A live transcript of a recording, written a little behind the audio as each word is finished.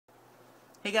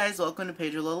Hey guys, welcome to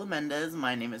Pedro Lola Mendez.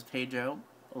 My name is Pedro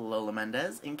Lola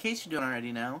Mendez, in case you don't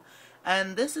already know.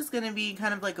 And this is going to be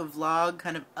kind of like a vlog,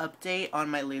 kind of update on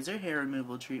my laser hair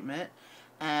removal treatment.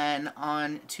 And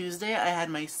on Tuesday I had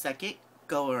my second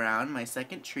go around, my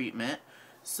second treatment.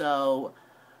 So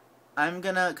I'm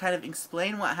going to kind of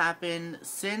explain what happened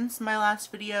since my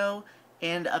last video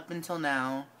and up until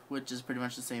now, which is pretty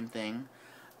much the same thing.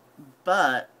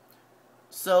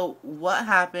 So what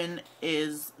happened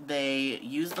is they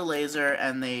use the laser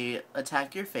and they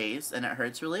attack your face and it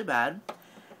hurts really bad.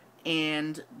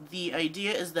 And the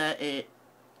idea is that it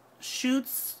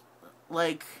shoots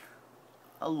like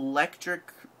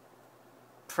electric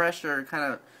pressure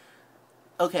kind of.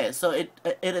 Okay, so it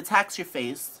attacks your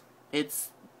face. It's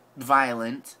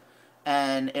violent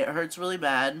and it hurts really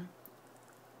bad.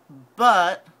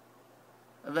 But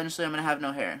eventually I'm going to have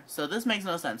no hair. So this makes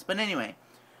no sense. But anyway,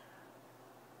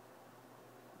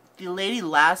 the lady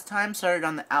last time started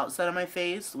on the outside of my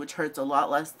face, which hurts a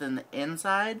lot less than the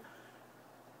inside.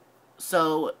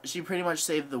 So she pretty much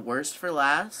saved the worst for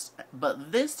last.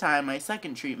 But this time, my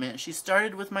second treatment, she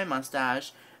started with my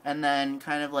mustache and then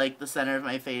kind of like the center of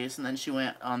my face, and then she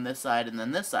went on this side and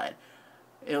then this side.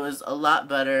 It was a lot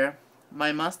better.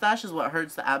 My mustache is what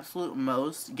hurts the absolute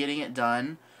most getting it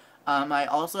done. I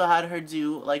also had her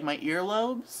do like my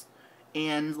earlobes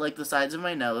and like the sides of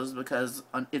my nose because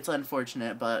it's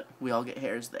unfortunate, but we all get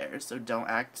hairs there, so don't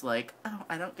act like, oh,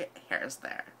 I don't get hairs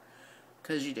there,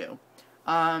 because you do.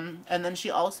 And then she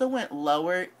also went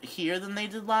lower here than they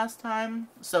did last time,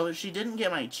 so she didn't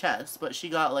get my chest, but she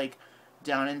got like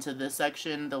down into this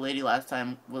section. The lady last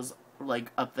time was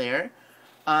like up there.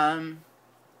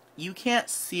 You can't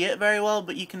see it very well,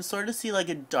 but you can sort of see like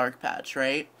a dark patch,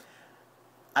 right?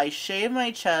 I shaved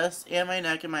my chest and my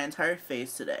neck and my entire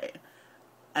face today,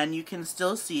 and you can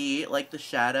still see like the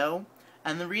shadow.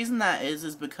 And the reason that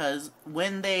is because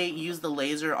when they use the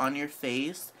laser on your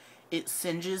face, it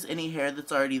singes any hair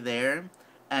that's already there,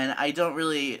 and I don't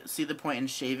really see the point in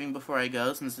shaving before I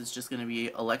go, since it's just going to be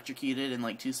electrocuted in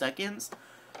like 2 seconds.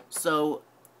 So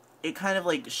it kind of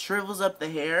like shrivels up the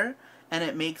hair, and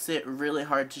it makes it really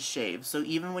hard to shave. So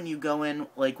even when you go in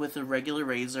like with a regular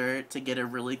razor to get a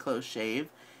really close shave,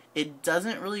 it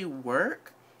doesn't really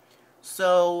work.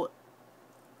 So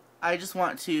I just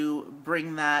want to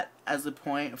bring that as a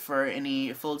point for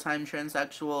any full-time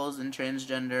transsexuals and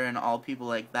transgender and all people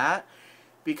like that,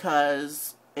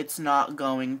 because it's not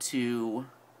going to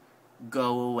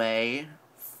go away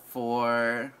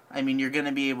for, I mean, you're going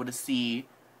to be able to see,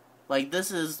 like,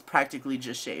 this is practically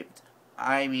just shaved.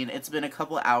 I mean, it's been a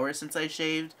couple hours since I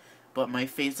shaved, but my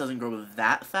face doesn't grow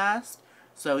that fast.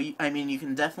 So, I mean, you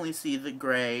can definitely see the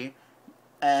gray,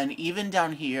 and even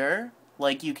down here,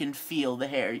 like, you can feel the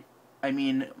hair. I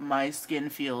mean, my skin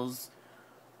feels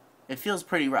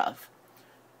pretty rough.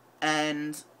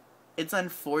 And it's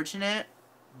unfortunate,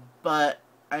 but,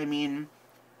 I mean,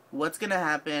 what's gonna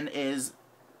happen is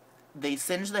they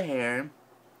singe the hair,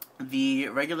 the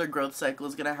regular growth cycle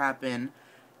is gonna happen,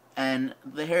 and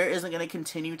the hair isn't gonna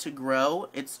continue to grow.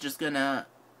 It's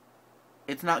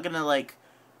not gonna, like,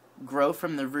 grow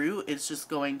from the root. It's just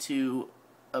going to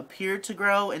appear to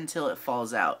grow until it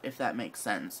falls out, if that makes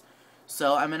sense.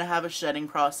 So I'm going to have a shedding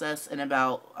process in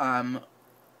about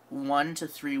 1 to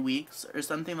 3 weeks or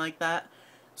something like that.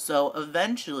 So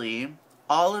eventually,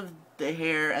 all of the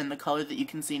hair and the color that you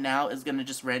can see now is going to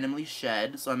just randomly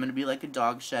shed. So I'm going to be like a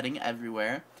dog shedding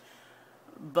everywhere.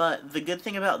 But the good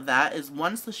thing about that is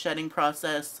once the shedding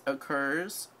process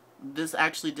occurs, this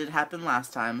actually did happen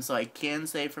last time, so I can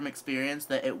say from experience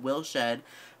that it will shed,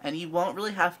 and you won't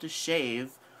really have to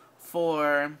shave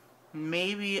for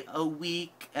maybe a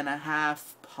week and a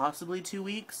half, possibly 2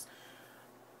 weeks.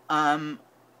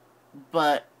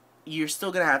 But you're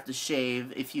still gonna have to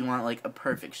shave if you want like a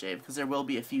perfect shave, because there will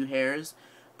be a few hairs,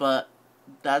 but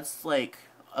that's like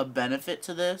a benefit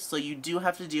to this. So you do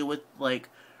have to deal with like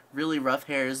really rough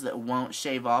hairs that won't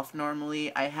shave off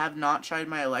normally. I have not tried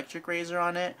my electric razor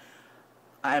on it.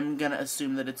 I'm gonna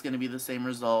assume that it's gonna be the same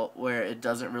result, where it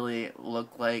doesn't really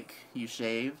look like you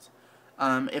shaved.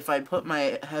 If I put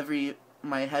my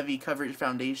heavy coverage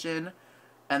foundation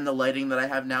and the lighting that I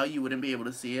have now, you wouldn't be able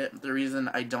to see it. The reason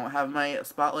I don't have my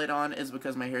spotlight on is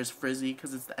because my hair is frizzy,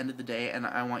 because it's the end of the day and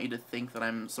I want you to think that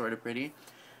I'm sort of pretty.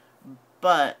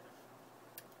 But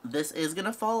this is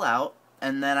gonna fall out,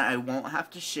 and then I won't have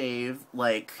to shave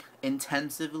like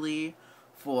intensively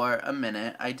for a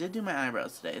minute. I did do my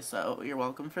eyebrows today, so you're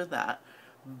welcome for that.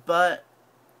 But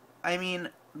I mean,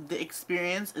 the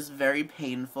experience is very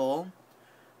painful.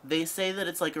 They say that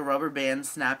it's like a rubber band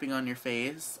snapping on your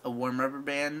face, a warm rubber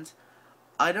band.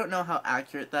 I don't know how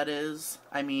accurate that is.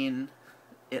 I mean,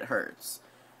 it hurts.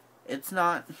 It's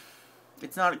not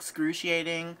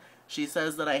excruciating. She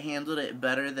says that I handled it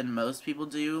better than most people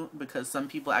do because some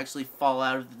people actually fall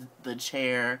out of the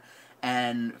chair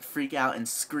and freak out and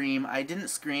scream. I didn't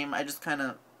scream. I just kind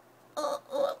of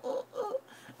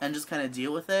and just kind of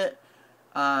deal with it.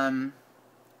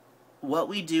 What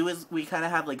we do is we kind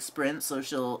of have like sprints, so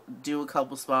she'll do a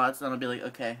couple spots, and I'll be like,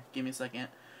 okay, give me a second.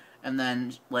 And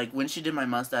then, like, when she did my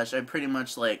mustache, I pretty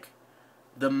much, like,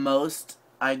 the most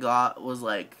I got was,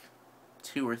 like,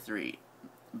 2 or 3.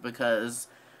 Because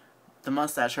the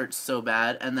mustache hurts so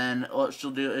bad. And then what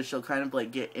she'll do is she'll kind of, like,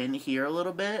 get in here a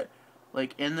little bit.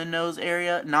 Like, in the nose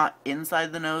area. Not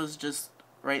inside the nose, just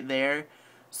right there.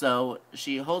 So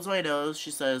she holds my nose. She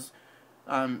says,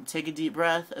 take a deep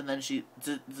breath. And then she,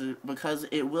 because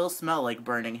it will smell like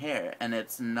burning hair. And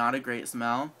it's not a great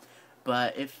smell.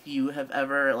 But if you have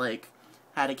ever, like,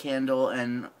 had a candle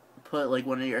and put, like,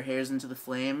 one of your hairs into the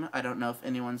flame, I don't know if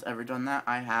anyone's ever done that.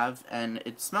 I have, and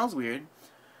it smells weird.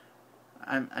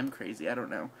 I'm crazy, I don't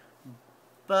know.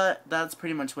 But that's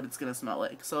pretty much what it's gonna smell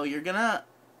like. So you're gonna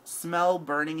smell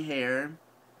burning hair,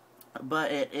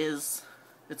 but it's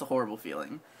a horrible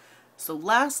feeling. So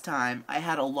last time, I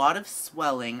had a lot of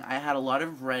swelling, I had a lot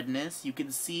of redness. You can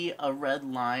see a red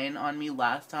line on me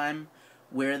last time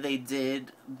where they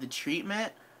did the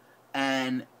treatment,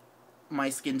 and my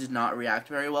skin did not react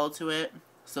very well to it.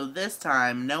 So this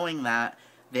time, knowing that,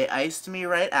 they iced me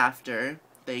right after.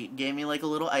 They gave me like a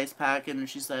little ice pack, and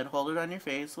she said, hold it on your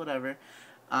face, whatever.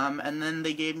 And then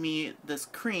they gave me this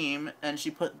cream, and she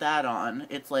put that on.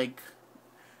 It's like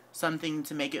something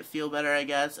to make it feel better, I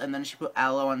guess, and then she put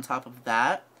aloe on top of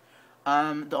that.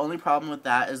 The only problem with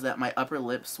that is that my upper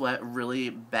lip sweat really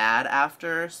bad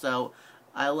after, so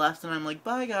I left and I'm like,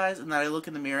 bye guys, and then I look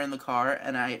in the mirror in the car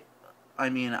and I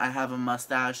mean, I have a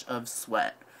mustache of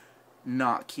sweat.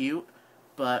 Not cute,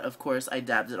 but of course I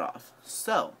dabbed it off.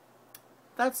 So,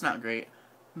 that's not great.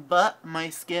 But my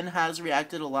skin has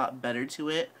reacted a lot better to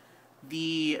it.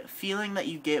 The feeling that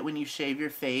you get when you shave your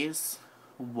face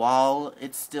while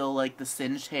it's still like the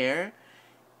singed hair,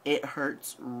 it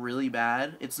hurts really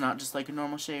bad. It's not just like a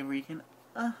normal shave where you can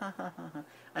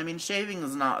I mean, shaving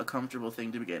is not a comfortable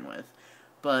thing to begin with.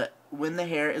 But when the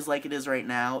hair is like it is right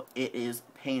now, it is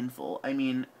painful. I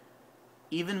mean,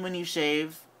 even when you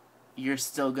shave, you're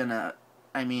still gonna,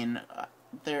 I mean,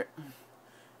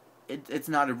 it's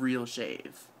not a real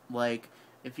shave. Like,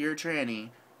 if you're a tranny,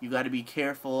 you gotta be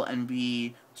careful and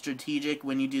be strategic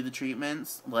when you do the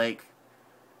treatments. Like,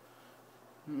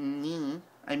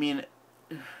 I mean,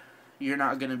 you're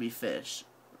not gonna be fish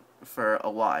for a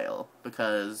while,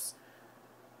 because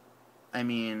I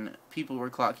mean, people were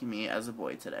clocking me as a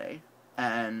boy today,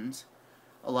 and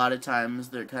a lot of times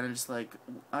they're kind of just like,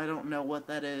 I don't know what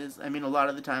that is. I mean, a lot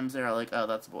of the times they're like, oh,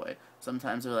 that's a boy.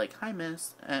 Sometimes they're like, hi,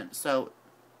 miss, and so,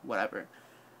 whatever.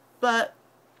 But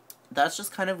that's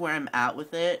just kind of where I'm at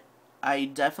with it. I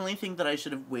definitely think that I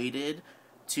should have waited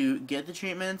to get the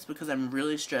treatments because I'm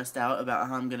really stressed out about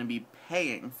how I'm going to be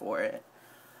paying for it.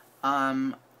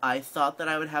 I thought that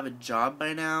I would have a job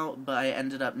by now, but I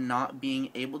ended up not being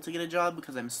able to get a job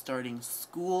because I'm starting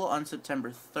school on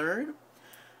September 3rd,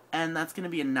 and that's going to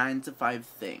be a 9 to 5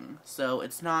 thing. So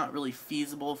it's not really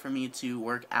feasible for me to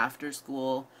work after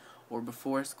school or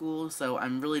before school, so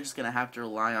I'm really just going to have to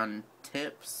rely on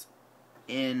tips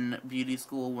in beauty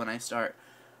school when I start.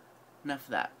 Enough of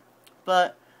that.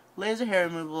 But laser hair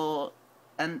removal,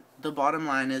 and the bottom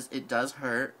line is it does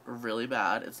hurt really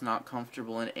bad. It's not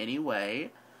comfortable in any way.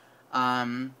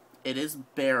 It is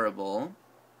bearable.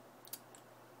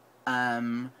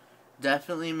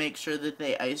 Definitely make sure that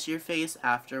they ice your face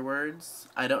afterwards.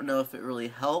 I don't know if it really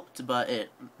helped, but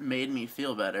it made me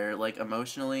feel better, like,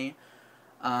 emotionally.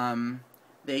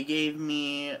 They gave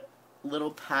me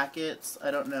little packets. I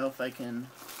don't know if I can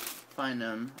find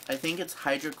them. I think it's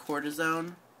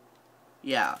hydrocortisone.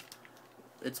 Yeah.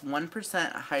 It's 1%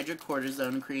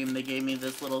 hydrocortisone cream. They gave me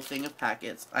this little thing of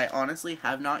packets. I honestly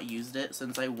have not used it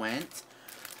since I went,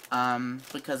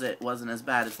 because it wasn't as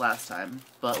bad as last time.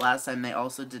 But last time they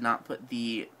also did not put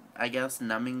the, I guess,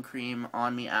 numbing cream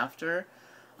on me after.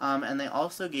 And they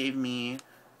also gave me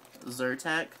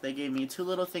Zyrtec. They gave me 2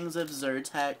 little things of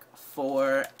Zyrtec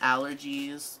for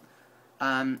allergies,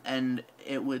 and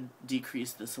it would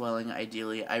decrease the swelling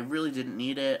ideally. I really didn't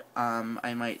need it.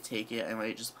 I might take it. I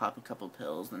might just pop a couple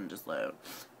pills and just let it,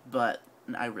 but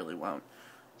I really won't.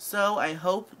 So I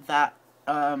hope that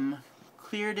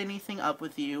cleared anything up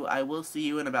with you. I will see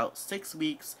you in about 6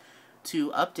 weeks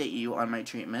to update you on my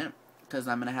treatment, because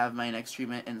I'm going to have my next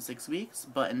treatment in 6 weeks.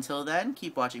 But until then,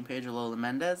 keep watching Pedro Lola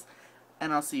Mendez,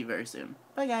 and I'll see you very soon.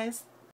 Bye, guys!